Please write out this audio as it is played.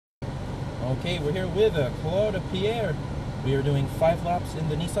Okay, we're here with Claude Pierre. We are doing 5 laps in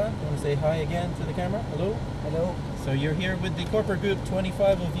the Nissan. You want to say hi again to the camera? Hello? Hello. So you're here with the corporate group,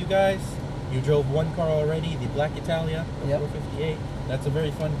 25 of you guys. You drove one car already, the Black Italia, the Yep. 458. That's a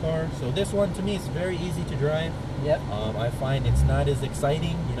very fun car. So this one to me is very easy to drive. Yep. I find it's not as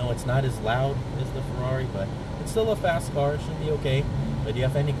exciting, you know, it's not as loud as the Ferrari, but it's still a fast car, it should be okay. But do you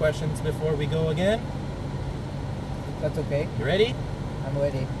have any questions before we go again? That's okay. You ready? I'm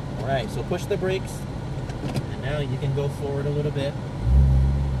ready. Alright, so push the brakes, and now you can go forward a little bit.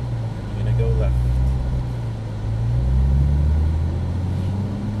 You're gonna go left.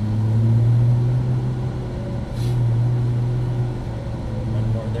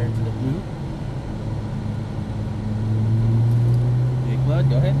 One more there to the blue. Okay, Claude,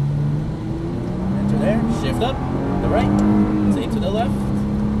 go ahead. Enter there, shift up, to the right, say to the left.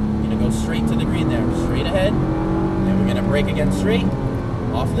 You're gonna go straight to the green there, straight ahead. And we're gonna brake again straight.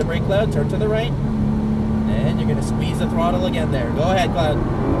 Off the brake, Cloud, turn to the right. And you're gonna squeeze the throttle again there. Go ahead, Cloud.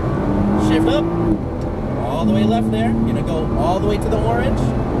 Shift up. All the way left there. You're gonna go all the way to the orange.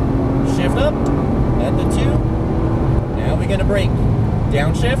 Shift up. At the 2. Now we're gonna brake.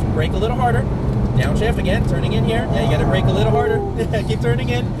 Downshift, brake a little harder. Downshift again, turning in here. Yeah, you gotta brake a little harder. Keep turning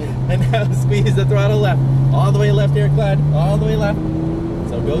in. And now squeeze the throttle left. All the way left here, Cloud. All the way left.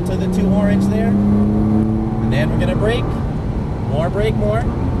 So go to the 2 orange there. And then we're gonna brake. More brake, more.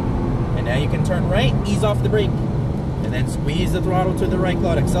 And now you can turn right, ease off the brake. And then squeeze the throttle to the right,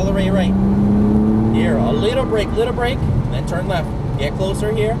 Claude. Accelerate right. Here, a little brake, and then turn left. Get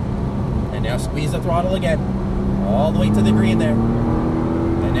closer here. And now squeeze the throttle again. All the way to the green there.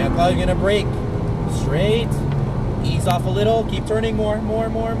 And now, Claude, you're gonna brake. Straight. Ease off a little. Keep turning more.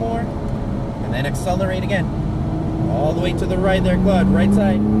 And then accelerate again. All the way to the right there, Claude. Right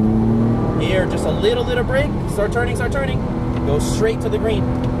side. Here, just a little brake. Start turning. Go straight to the green.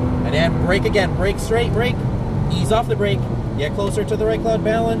 And then brake again. Brake straight, brake. Ease off the brake. Get closer to the right, Cloud,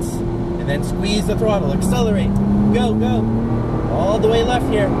 balance. And then squeeze the throttle. Accelerate. Go. All the way left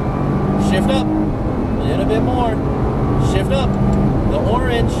here. Shift up. A little bit more. Shift up. The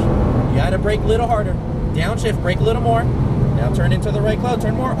orange. You gotta brake a little harder. Downshift, brake a little more. Now turn into the right, Cloud.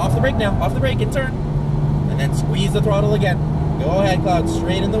 Turn more. Off the brake now. Off the brake and turn. And then squeeze the throttle again. Go ahead, Cloud.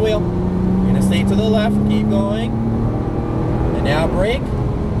 Straight in the wheel. You're gonna stay to the left. Keep going. And now brake,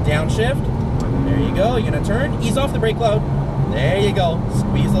 downshift, there you go, you're gonna turn, ease off the brake, Cloud. There you go,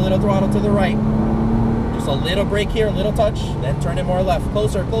 squeeze a little throttle to the right. Just a little brake here, a little touch, then turn it more left,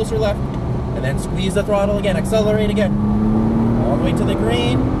 closer left. And then squeeze the throttle again, accelerate again. All the way to the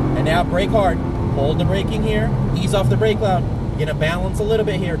green, and now brake hard. Hold the braking here, ease off the brake, Cloud. You're gonna balance a little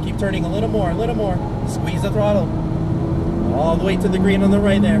bit here, keep turning a little more. Squeeze the throttle. All the way to the green on the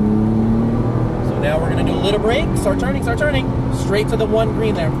right there. Now we're gonna do a little brake, start turning, straight to the 1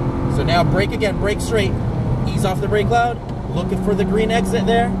 green there. So now brake again, brake straight. Ease off the brake, Cloud. Looking for the green exit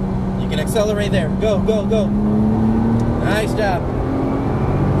there. You can accelerate there. Go. Nice job.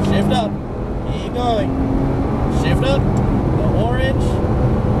 Shift up, keep going. Shift up, the orange.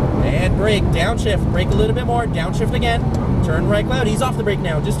 And brake, downshift, brake a little bit more, downshift again. Turn right, Cloud, ease off the brake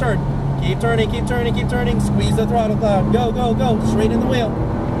now, just turn. Keep turning. Squeeze the throttle, Cloud. Go, straight in the wheel.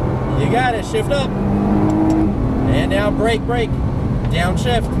 You got it, shift up. And now brake.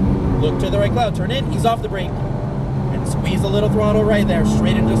 Downshift. Look to the right, Cloud. Turn in, ease off the brake. And squeeze a little throttle right there.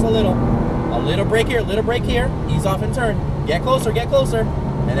 Straighten just a little. A little brake here. Ease off and turn. Get closer.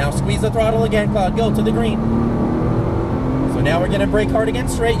 And now squeeze the throttle again, Cloud. Go to the green. So now we're going to brake hard again,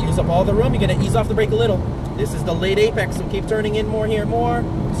 straight. Use up all the room. You're going to ease off the brake a little. This is the late apex, so keep turning in more here, more.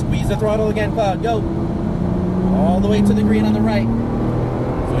 Squeeze the throttle again, Cloud. Go. All the way to the green on the right.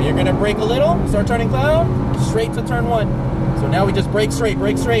 So you're gonna brake a little, start turning, Cloud, straight to turn 1. So now we just brake straight,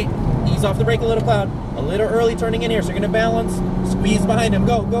 ease off the brake a little, Cloud, a little early turning in here, so you're gonna balance, squeeze behind him,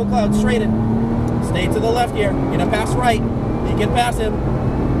 go, Cloud, straighten, stay to the left here, you're gonna pass right, you can pass him,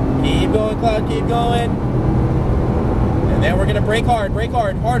 keep going, Cloud, keep going, and then we're gonna brake hard,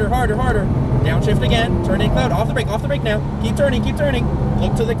 harder, downshift again, turn in, Cloud, off the brake now, keep turning,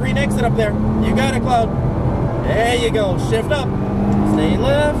 look to the green exit up there, you got it, Cloud, there you go, shift up, stay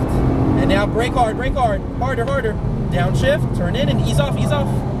left, and now brake hard, harder, downshift, turn in and ease off.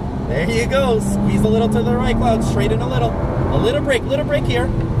 There you go, squeeze a little to the right, Cloud, straighten a little brake here,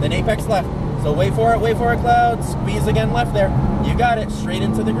 then apex left. So wait for it, Cloud, squeeze again left there. You got it, straight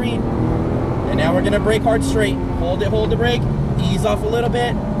into the green. And now we're gonna brake hard straight, hold the brake, ease off a little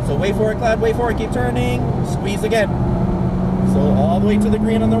bit. So wait for it, Cloud, keep turning, squeeze again. So all the way to the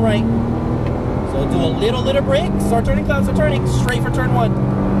green on the right. So do a little brake, start turning, Cloud, straight for turn 1.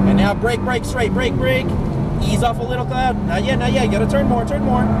 And now brake, straight, brake. Ease off a little, Cloud. Not yet, not yet. You gotta turn more, turn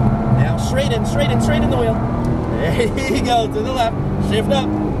more. Now straight in the wheel. There you go, to the left. Shift up.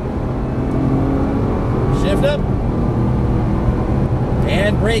 Shift up.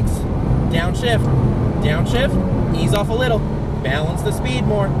 And brakes. Downshift. Downshift. Ease off a little. Balance the speed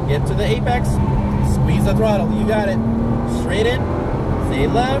more. Get to the apex. Squeeze the throttle. You got it. Straight in. Stay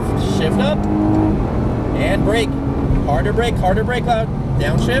left. Shift up. And brake. Harder brake, Cloud.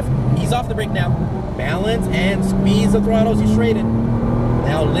 Downshift. Ease off the brake now. Balance and squeeze the throttle as you straighten.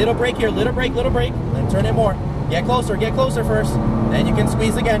 Now little brake here, little brake, then turn it more. Get closer first. Then you can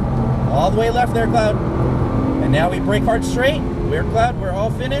squeeze again. All the way left there, Cloud. And now we brake hard straight. We're Cloud, we're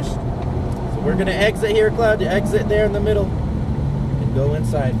all finished. So we're gonna exit here, Cloud, to exit there in the middle. And go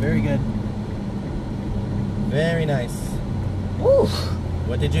inside, very good. Very nice. Woo!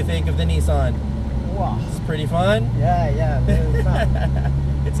 What did you think of the Nissan? Wow. It's pretty fun? Yeah, very fun.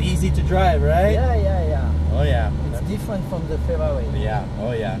 It's easy to drive, right? Yeah. Oh yeah. It's different from the Ferrari. Yeah,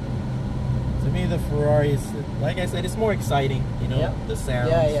 oh yeah. To me, the Ferrari is, like I said, it's more exciting, you know, Yeah. the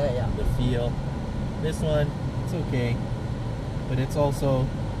sounds, Yeah. the feel. This one, it's okay, but it's also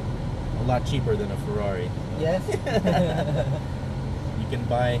a lot cheaper than a Ferrari. So. Yes.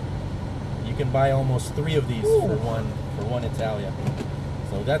 You can buy almost 3 of these for one Italia.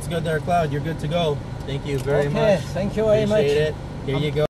 So that's good there, Cloud. You're good to go. Thank you very much. Thank you very much. Appreciate it. Here you go.